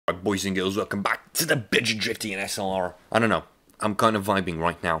Alright, boys and girls, welcome back to the Bitchy Drifty and SLR. I don't know, I'm kind of vibing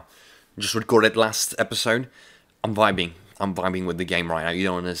right now. Just recorded last episode. I'm vibing with the game right now. You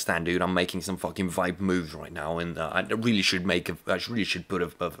don't understand, dude. I'm making some fucking vibe moves right now, and I really should put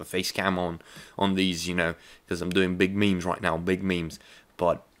a face cam on these, you know, because I'm doing big memes right now, big memes.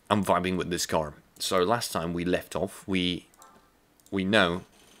 But I'm vibing with this car. So last time we left off, we know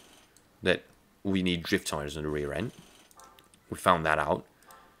that we need drift tires on the rear end. We found that out.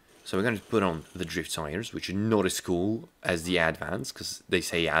 So we're going to put on the drift tires, which are not as cool as the Advance, because they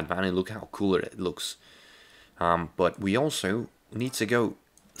say Advan, and look how cool it looks. But we also need to go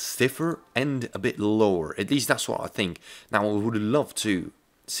stiffer and a bit lower. At least that's what I think. Now, I would love to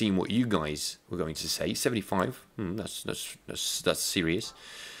see what you guys were going to say. 75, that's serious.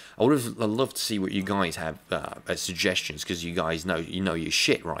 I would have loved to see what you guys have as suggestions, because you guys know your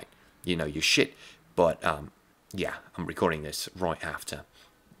shit, right? You know your shit. But yeah, I'm recording this right after.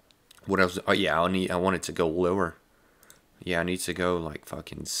 What else? Oh yeah, I wanted to go lower. Yeah, I need to go like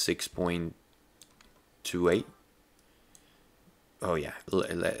fucking 6.28. Oh yeah,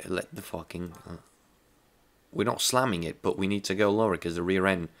 let the fucking. We're not slamming it, but we need to go lower because the rear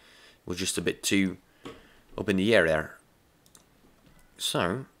end was just a bit too up in the air there.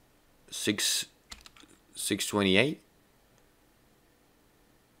 So, 628.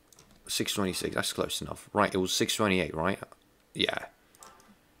 626. That's close enough, right? It was 628, right? Yeah.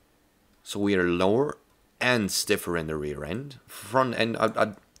 So we are lower and stiffer in the rear end. Front end,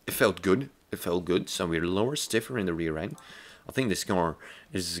 it felt good. It felt good. So we're lower, stiffer in the rear end. I think this car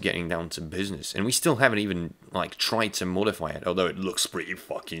is getting down to business. And we still haven't even, like, tried to modify it. Although it looks pretty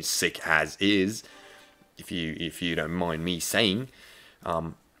fucking sick as is. If you don't mind me saying.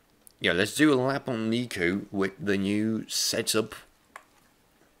 Yeah, let's do a lap on Nico with the new setup.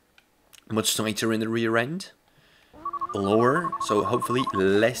 Much tighter in the rear end. Lower. So hopefully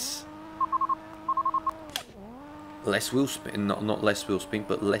less wheel spin, not less wheel spin,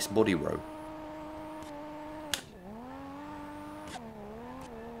 but less body roll.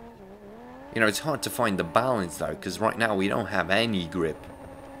 You know, it's hard to find the balance though, because right now we don't have any grip.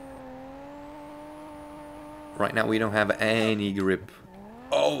 Right now we don't have any grip.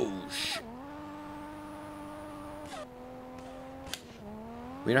 Oh shit.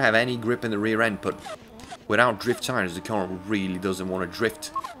 We don't have any grip in the rear end, but without drift tires, the car really doesn't want to drift.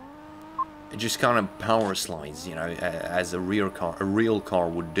 It just kind of power slides, you know, as a real car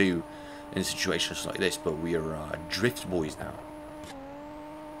would do in situations like this. But we are drift boys now.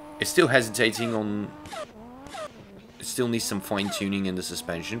 It's still hesitating on. It still needs some fine tuning in the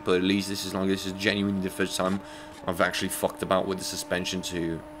suspension, but at least this is genuinely the first time I've actually fucked about with the suspension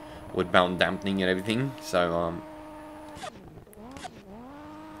with bound dampening and everything. So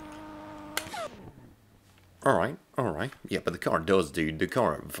Alright. Yeah, but the car does, dude. The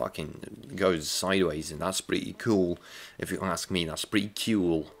car fucking goes sideways, and that's pretty cool. If you ask me, that's pretty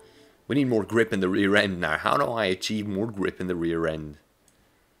cool. We need more grip in the rear end now. How do I achieve more grip in the rear end?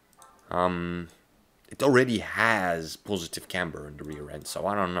 It already has positive camber in the rear end, so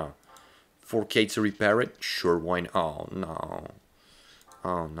I don't know. 4K to repair it? Sure, why not? Oh, no.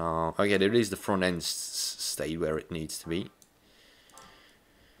 Oh, no. Okay, there is the front end stayed where it needs to be.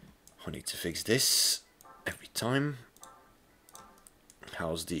 I need to fix this every time.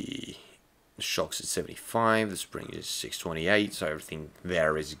 How's the shocks at 75? The spring is 628, so everything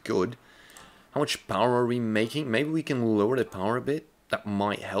there is good. How much power are we making? Maybe we can lower the power a bit. That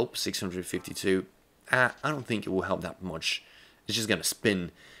might help. 652. I don't think it will help that much. It's just gonna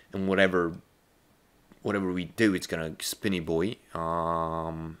spin, and whatever we do, it's gonna spinny boy.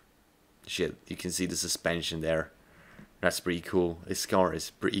 Shit, you can see the suspension there. That's pretty cool. This car is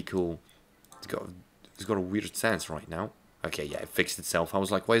pretty cool. It's got a weird stance right now. Okay, yeah, it fixed itself. I was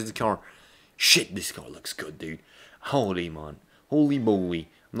like, where's the car? Shit, this car looks good, dude. Holy man. Holy moly.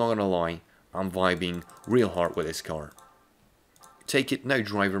 I'm not gonna lie. I'm vibing real hard with this car. Take it, no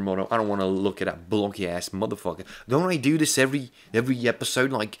driver modo. I don't want to look at that blocky ass motherfucker. Don't I do this every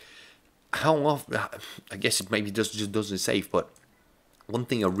episode? Like, how often? I guess it maybe just doesn't save, but one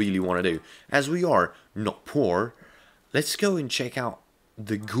thing I really want to do, as we are not poor, let's go and check out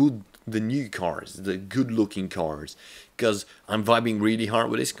the new cars, the good-looking cars, because I'm vibing really hard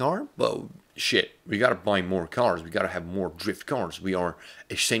with this car, but shit, we gotta buy more cars, we gotta have more drift cars. We are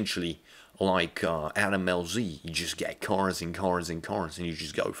essentially like Adam LZ. You just get cars and cars and cars, and you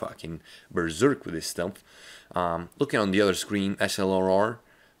just go fucking berserk with this stuff. Looking on the other screen, SLRR,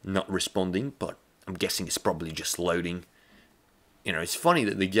 not responding, but I'm guessing it's probably just loading. You know, it's funny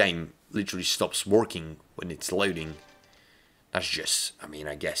that the game literally stops working when it's loading. That's just, I mean,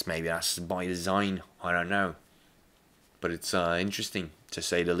 I guess maybe that's by design. I don't know. but it's interesting to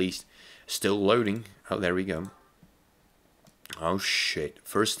say the least. Still loading. Oh, there we go. Oh shit!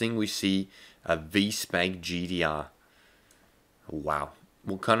 First thing we see, a V-Spec GTR. Wow.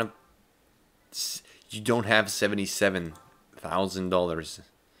 What kind of... You don't have $77,000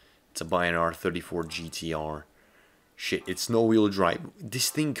 to buy an R34 GTR. Shit, it's no wheel drive. This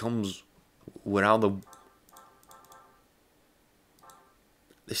thing comes without the...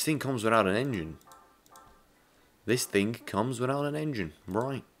 This thing comes without an engine. This thing comes without an engine.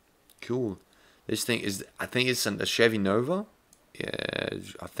 Right. Cool. This thing is... I think it's a Chevy Nova. Yeah,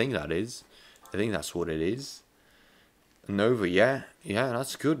 I think that is. I think that's what it is. Nova, yeah. Yeah,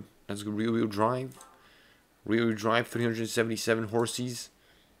 that's good. That's good. Rear-wheel drive. Rear-wheel drive, 377 horses.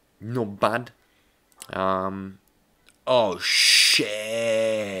 Not bad. Oh,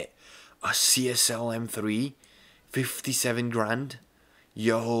 shit. A CSL M3. 57 grand.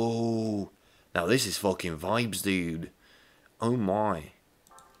 Yo. Now, this is fucking vibes, dude. Oh, my.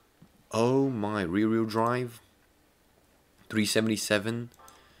 Oh, my. Rear-wheel drive. 377.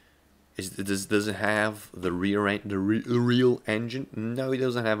 Does it have the real engine? No, it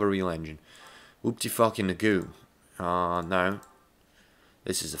doesn't have a real engine. Whoopty fucking goo. No.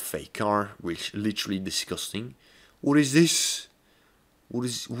 This is a fake car, which literally disgusting. What is this? What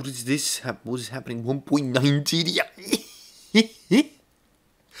is this? What is happening? 1.9 TDI.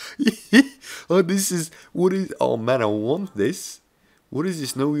 Oh, this is what is? Oh man, I want this. What is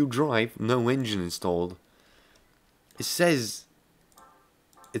this? No wheel drive, no engine installed. It says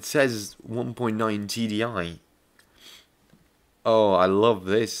 1.9 TDI. Oh, I love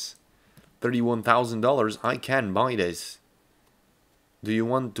this. $31,000. I can buy this. Do you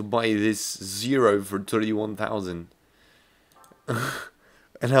want to buy this Zero for 31,000?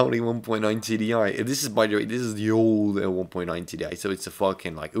 And only 1.9 TDI. This is, by the way, this is the old 1.9 TDI. So it's a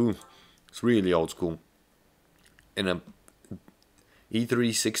fucking like, ooh, it's really old school. In a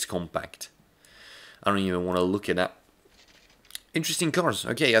E36 compact. I don't even want to look at that. Interesting cars.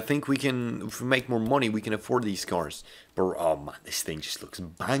 Okay, I think we can, if we make more money, we can afford these cars. But, oh man, this thing just looks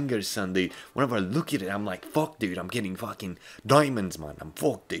bangers, son, dude. Whenever I look at it, I'm like, fuck, dude, I'm getting fucking diamonds, man. I'm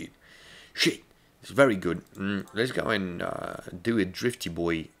fucked, dude. Shit. It's very good. Let's go and do a drifty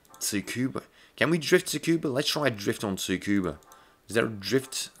boy Tsukuba. Can we drift Tsukuba? Let's try drift on Tsukuba. Is there a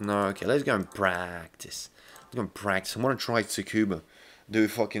drift? No, okay, let's go and practice. Let's go and practice. I want to try Tsukuba. Do a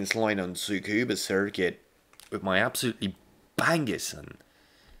fucking slide on Tsukuba circuit with my absolutely bangers, son.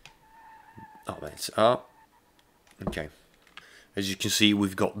 Oh man, it's up. Okay. As you can see,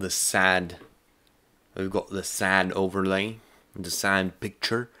 we've got the sad. We've got the sad overlay, the sad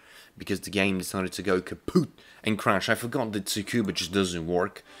picture, because the game decided to go kaput and crash. I forgot that Tsukuba just doesn't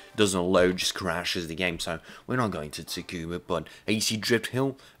work, doesn't load, just crashes the game. So we're not going to Tsukuba, but AC Drift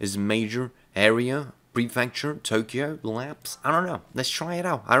Hill is a major area, prefecture, Tokyo, laps. I don't know. Let's try it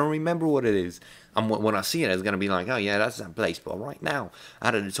out. I don't remember what it is. And when I see it, it's gonna be like, oh yeah, that's that place. But right now,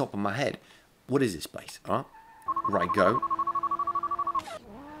 out of the top of my head, what is this place? Huh? Right, go.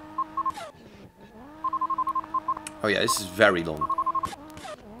 Oh yeah, this is very long.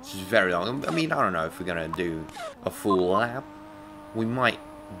 This is very long. I mean, I don't know if we're gonna do a full lap. We might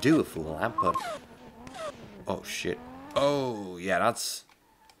do a full lap, but... Oh shit. Oh, yeah, that's...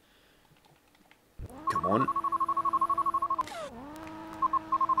 Come on.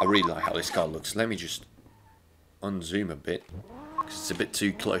 I really like how this car looks. Let me just unzoom a bit, because it's a bit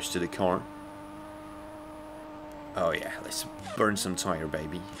too close to the car. Oh yeah, let's burn some tire,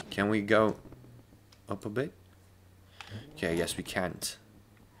 baby. Can we go up a bit? Okay, I guess we can't.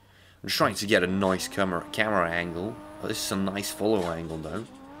 I'm just trying to get a nice camera angle. Oh, this is a nice follow angle though.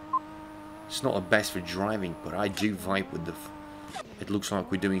 It's not the best for driving, but I do vibe with the... It looks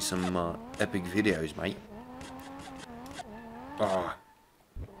like we're doing some epic videos, mate. Ah.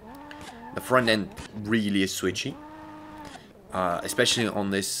 The front end really is switchy. Especially on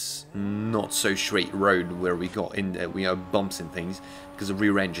this not so straight road where we got in, we have bumps and things, because the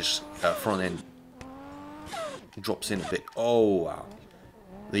rear end just front end drops in a bit. Oh wow,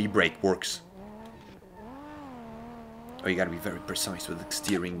 the e-brake works. Oh, you gotta be very precise with the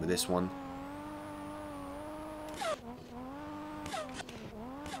steering with this one.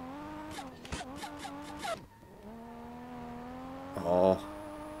 Oh,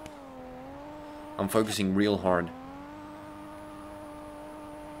 I'm focusing real hard.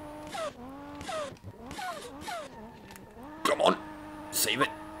 Come on, save it.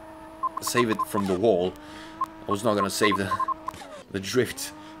 Save it from the wall. I was not gonna save the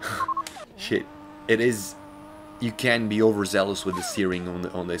drift. Shit, it is. You can be overzealous with the steering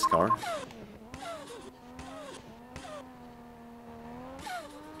on this car.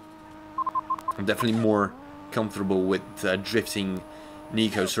 I'm definitely more comfortable with drifting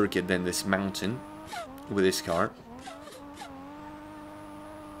Nico circuit than this mountain with this car.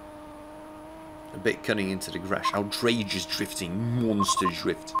 A bit cutting into the grass. Outrageous drifting. Monster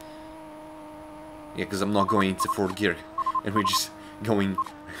drift. Yeah, because I'm not going into 4th gear. And we're just going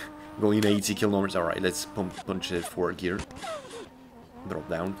 80 kilometers. Alright, let's punch it 4th gear. Drop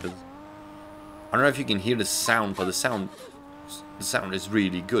down. Cause I don't know if you can hear the sound, but the sound is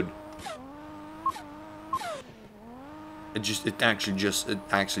really good. It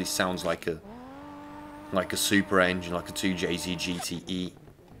actually sounds like a super engine, like a TOUGE GTE.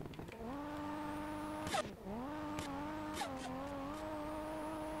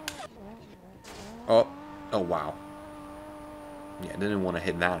 Oh wow. Yeah, I didn't want to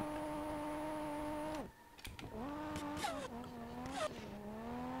hit that.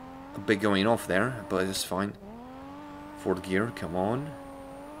 A bit going off there, but it's fine. 4th gear, come on.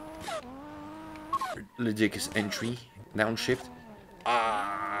 Ridiculous entry. Downshift.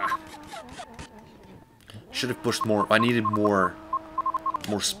 Ah! Should have pushed more. I needed more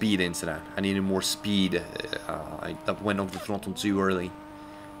speed into that. I needed more speed. I went off the throttle too early.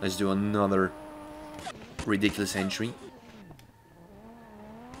 Let's do another ridiculous entry.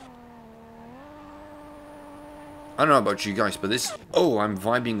 I don't know about you guys, but this... Oh, I'm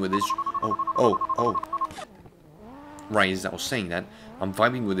vibing with this... Oh. Right, as I was saying that, I'm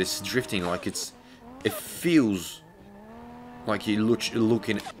vibing with this drifting like it's... It feels like you're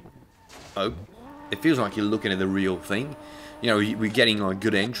looking... Oh. It feels like you're looking at the real thing. You know, we're getting like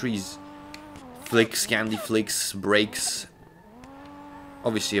good entries. Flicks, candy flicks, brakes.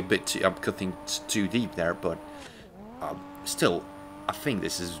 Obviously a bit too... I'm cutting too deep there, but... still, I think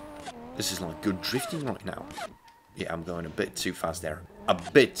this is like good drifting right now. Yeah, I'm going a bit too fast there. A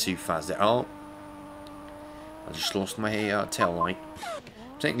bit too fast there. Oh. I just lost my tail light.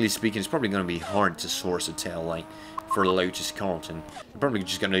 Technically speaking, it's probably going to be hard to source a tail light for Lotus Carlton. I'm probably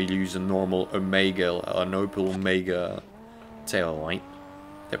just going to use a normal Omega, an Opel Omega tail light.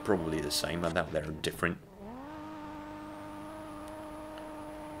 They're probably the same, I doubt they're different.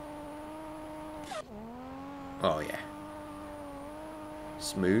 Oh yeah.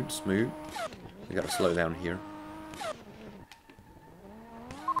 Smooth. We gotta slow down here.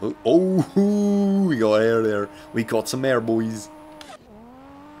 Oh, we got air there. We got some air, boys.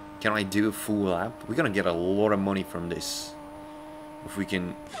 Can I do a full lap? We're gonna get a lot of money from this. If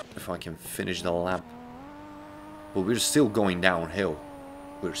I can finish the lap. But we're still going downhill.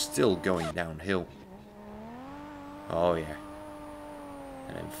 Oh yeah.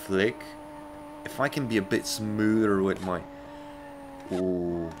 And then flick. If I can be a bit smoother with my...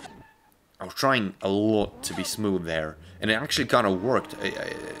 Ooh. I was trying a lot to be smooth there. And it actually kind of worked.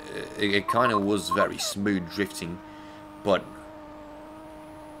 It kind of was very smooth drifting. But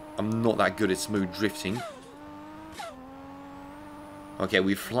I'm not that good at smooth drifting. Okay,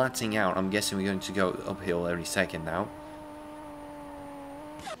 we're flattening out. I'm guessing we're going to go uphill every second now.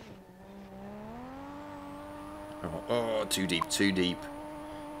 Oh, too deep.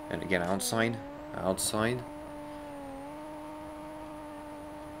 And again, outside.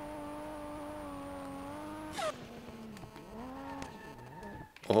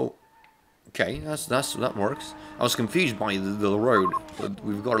 Oh, okay, that works. I was confused by the road, but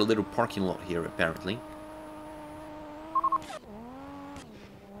we've got a little parking lot here apparently.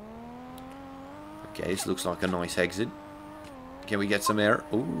 Okay, this looks like a nice exit. Can we get some air?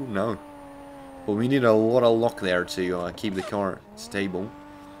 Oh no. Well, we need a lot of lock there to keep the car stable.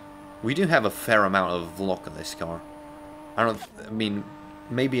 We do have a fair amount of lock on this car. I mean,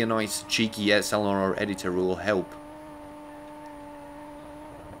 maybe a nice cheeky SLRR editor will help.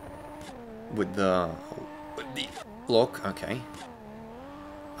 With the lock, okay.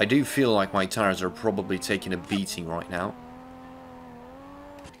 I do feel like my tires are probably taking a beating right now.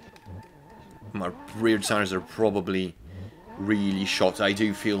 My rear tires are probably really shot. I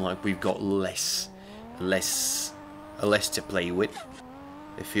do feel like we've got less to play with.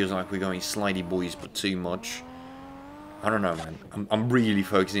 It feels like we're going slidey boys, but too much. I don't know, man. I'm really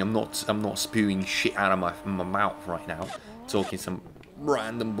focusing. I'm not spewing shit out of my mouth right now. Talking some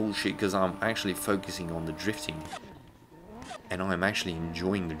random bullshit because I'm actually focusing on the drifting. And I'm actually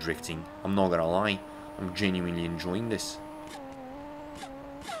enjoying the drifting. I'm not gonna lie. I'm genuinely enjoying this.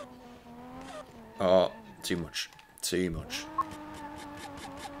 Oh, too much.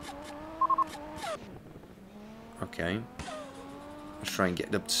 Okay. Let's try and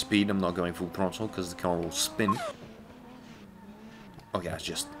get up to speed. I'm not going full throttle because the car will spin. Okay, that's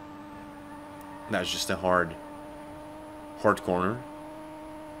just a hard corner.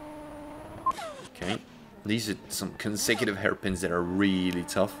 Okay. These are some consecutive hairpins that are really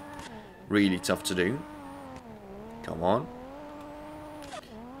tough to do. Come on.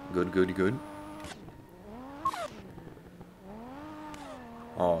 Good, good, good.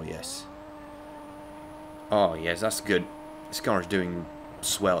 Oh, yes. Oh, yes, that's good. This car is doing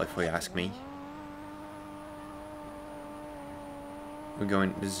swell, if you ask me. We're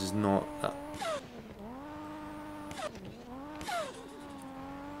going... This is not...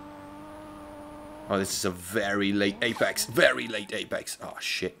 Oh, this is a very late apex. Very late apex. Oh,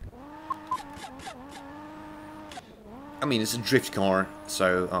 shit. I mean, it's a drift car,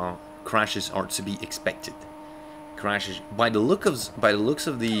 so crashes are to be expected. Crashes. By the looks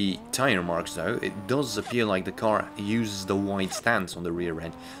of the tire marks, though, it does appear like the car uses the wide stance on the rear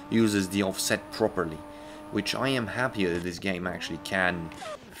end, uses the offset properly, which I am happy that this game actually can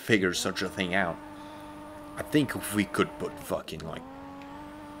figure such a thing out. I think if we could put fucking like,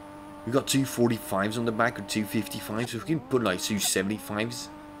 we got 245s on the back or 255s, so if we can put like 275s,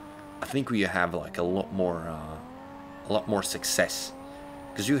 I think we have like a lot more success,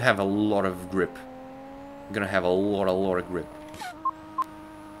 because you have a lot of grip. You're gonna have a lot of grip.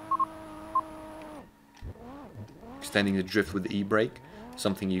 Extending the drift with the e-brake,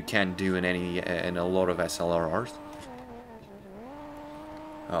 something you can do in a lot of SLRRs.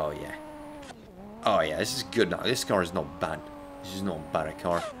 Oh yeah. Oh yeah, this is good now. This car is not bad. This is not bad a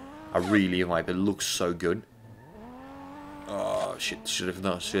car. I really like it. It looks so good. Oh shit! Should have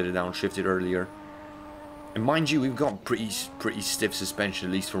downshifted earlier. And mind you, we've got pretty stiff suspension,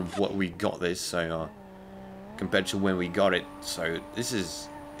 at least from what we got this. So compared to when we got it, so it's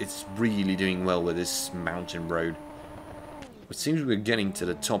really doing well with this mountain road. It seems we're getting to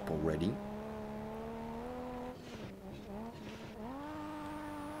the top already.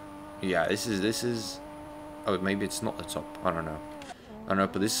 Yeah, this is. Oh, maybe it's not the top. I don't know. I don't know,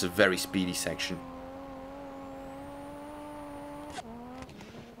 but this is a very speedy section.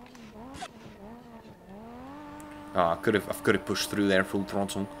 Oh, I could have pushed through there full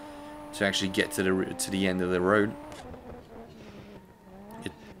throttle to actually get to the end of the road.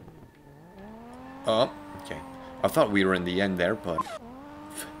 Oh, okay. I thought we were in the end there, but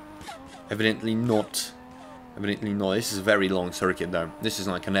evidently not. Evidently not. This is a very long circuit, though. This is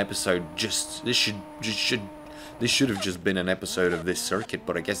like an episode. This should have just been an episode of this circuit,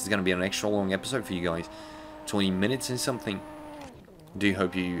 but I guess it's gonna be an extra long episode for you guys. 20 minutes and something. Do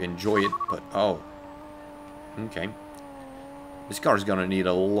hope you enjoy it, but oh. Okay. This car is gonna need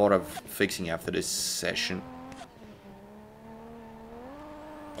a lot of fixing after this session.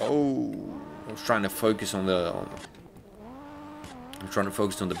 Oh, I was trying to focus on the. I'm trying to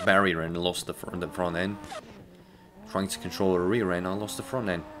focus on the barrier and lost the front end. Trying to control the rear end, I lost the front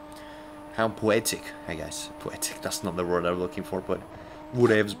end. How poetic, I guess. Poetic, that's not the word I'm looking for, but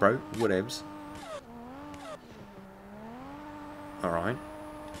whatevs, bro. Whatevs. Alright.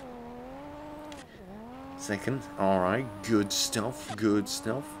 Second. Alright. Good stuff. Good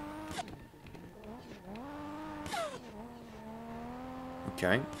stuff.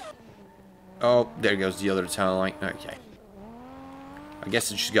 Okay. Oh, there goes the other tail light. Okay. I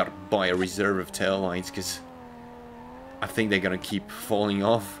guess I just gotta buy a reserve of tail lights, because I think they're gonna keep falling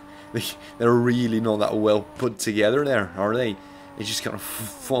off. They're really not that well put together there, are they? They're just gonna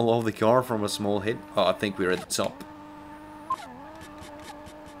fall off the car from a small hit. Oh, I think we're at the top.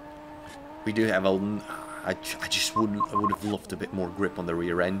 We do have a... I would have loved a bit more grip on the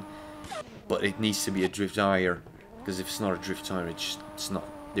rear end, but it needs to be a drift tire, because if it's not a drift tire, it's not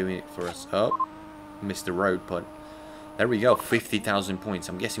doing it for us. Oh, missed the road, but there we go. 50,000 points.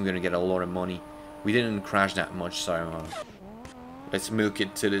 I'm guessing we're gonna get a lot of money. We didn't crash that much, so let's milk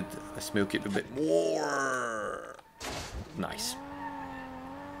it a bit more. Nice.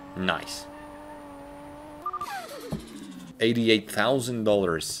 Nice.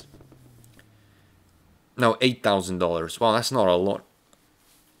 $88,000. No, $8,000. Well, that's not a lot.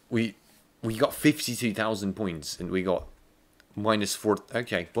 We got 52,000 points, and we got -4.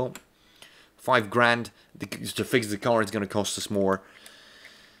 Okay, well, $5,000 to fix the car. It's gonna cost us more,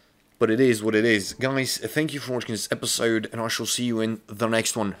 but it is what it is, guys. Thank you for watching this episode, and I shall see you in the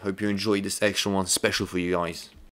next one. Hope you enjoyed this extra one, special for you guys.